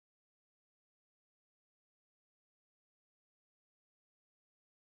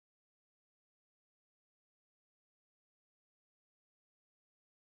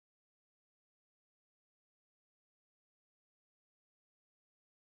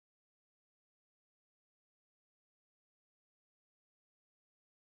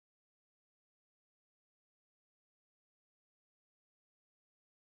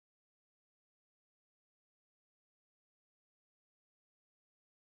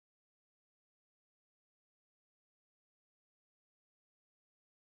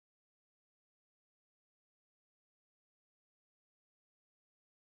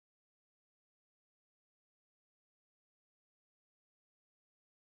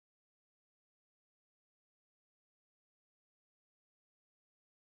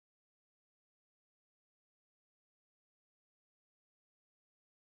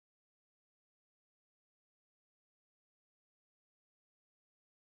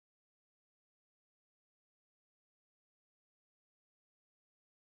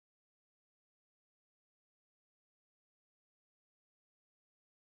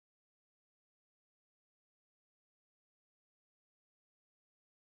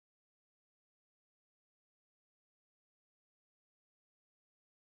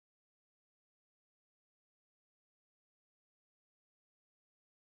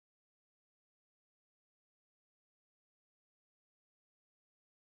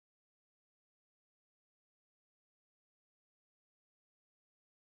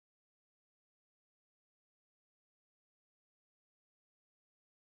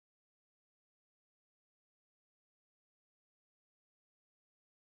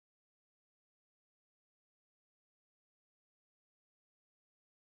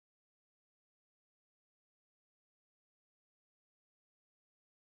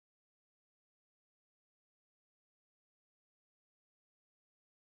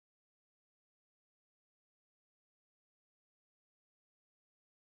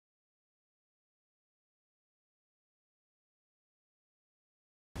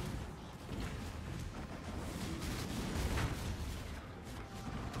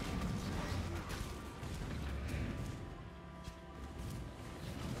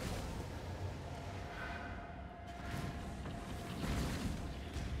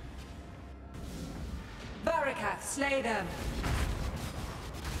slay them.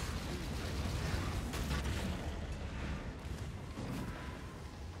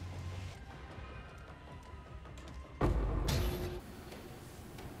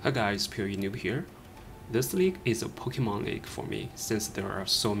 Hi guys, POE Noob here. This league is a Pokemon league for me since there are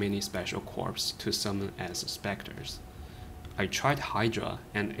so many special corps to summon as specters. I tried Hydra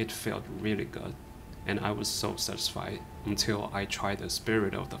and it felt really good, and I was so satisfied until I tried the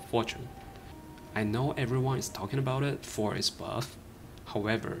Spirit of the Fortune. I know everyone is talking about it for its buff,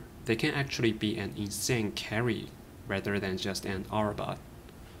 however, they can actually be an insane carry rather than just an aura bot.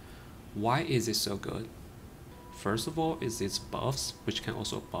 Why is it so good? First of all is its buffs, which can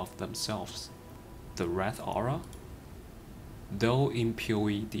also buff themselves. The Wrath Aura. Though in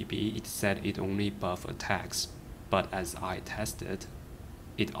PoE DB it said it only buff attacks, but as I tested,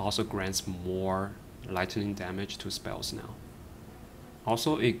 it also grants more lightning damage to spells now.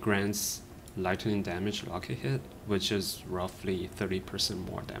 Also it grants lightning damage lucky hit, which is roughly 30%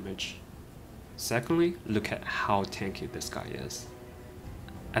 more damage. Secondly, look at how tanky this guy is.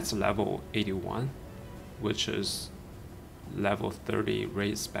 At level 81, which is level 30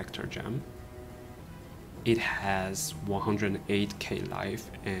 raid Spectre gem, it has 108k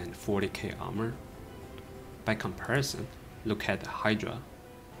life and 40k armor. By comparison, look at Hydra,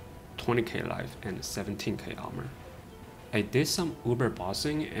 20k life and 17k armor. I did some uber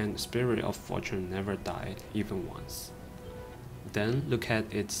bossing and Spirit of Fortune never died even once. Then look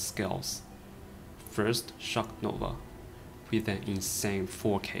at its skills. First, Shock Nova, with an insane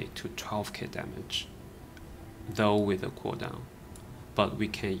 4k to 12k damage, though with a cooldown, but we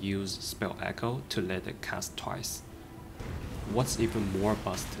can use Spell Echo to let it cast twice. What's even more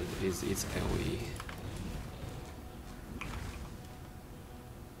busted is its AoE.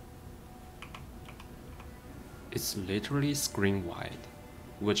 It's literally screen wide,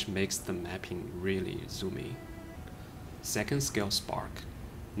 which makes the mapping really zoomy. Second skill Spark,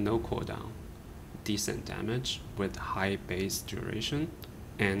 no cooldown, decent damage with high base duration,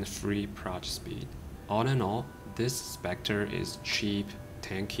 and free proj speed. All in all, this Spectre is cheap,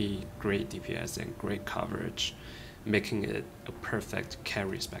 tanky, great DPS and great coverage, making it a perfect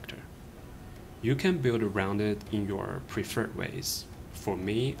carry Spectre. You can build around it in your preferred ways. For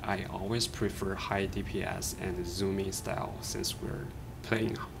me, I always prefer high DPS and Zoomy style since we're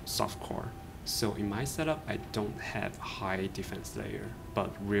playing softcore. So in my setup, I don't have high defense layer,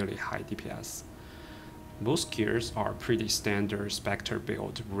 but really high DPS. Most gears are pretty standard Spectre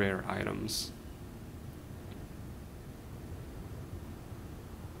build rare items.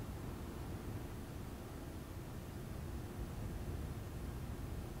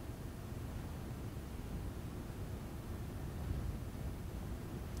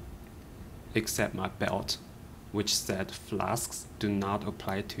 Except my belt, which said flasks do not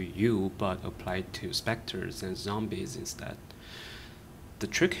apply to you but apply to specters and zombies instead. The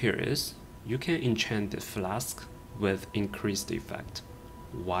trick here is, you can enchant the flask with increased effect,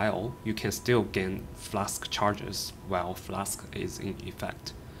 while you can still gain flask charges while flask is in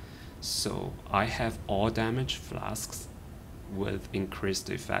effect. So I have all damage flasks with increased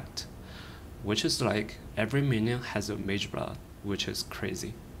effect, which is like every minion has a mage blood, which is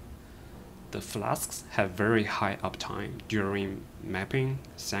crazy. The flasks have very high uptime during mapping,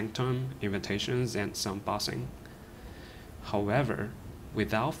 sanctum, invitations, and some bossing. However,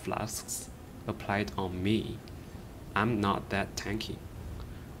 without flasks applied on me, I'm not that tanky.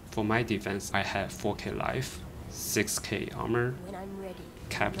 For my defense, I have 4k life, 6k armor,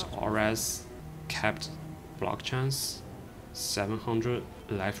 capped auras, capped block chance, 700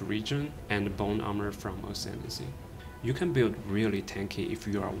 life regen, and bone armor from ascendancy. You can build really tanky if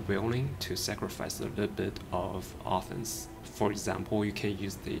you are willing to sacrifice a little bit of offense. For example, you can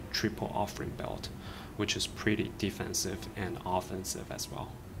use the triple offering belt, which is pretty defensive and offensive as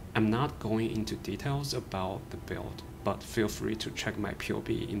well. I'm not going into details about the build, but feel free to check my POB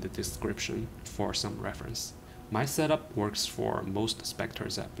in the description for some reference. My setup works for most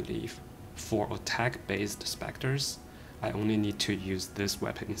specters, I believe. For attack-based specters, I only need to use this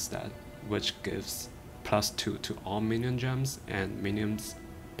weapon instead, which gives +2 to all minion gems, and minions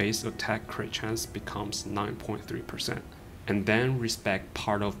base attack crit chance becomes 9.3%. And then respect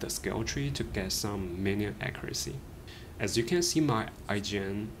part of the skill tree to get some minion accuracy. As you can see my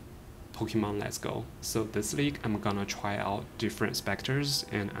IGN Pokemon Let's Go. So this league I'm gonna try out different specters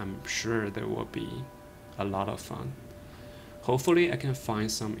and I'm sure there will be a lot of fun. Hopefully I can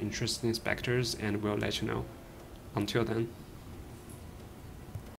find some interesting specters and will let you know. Until then.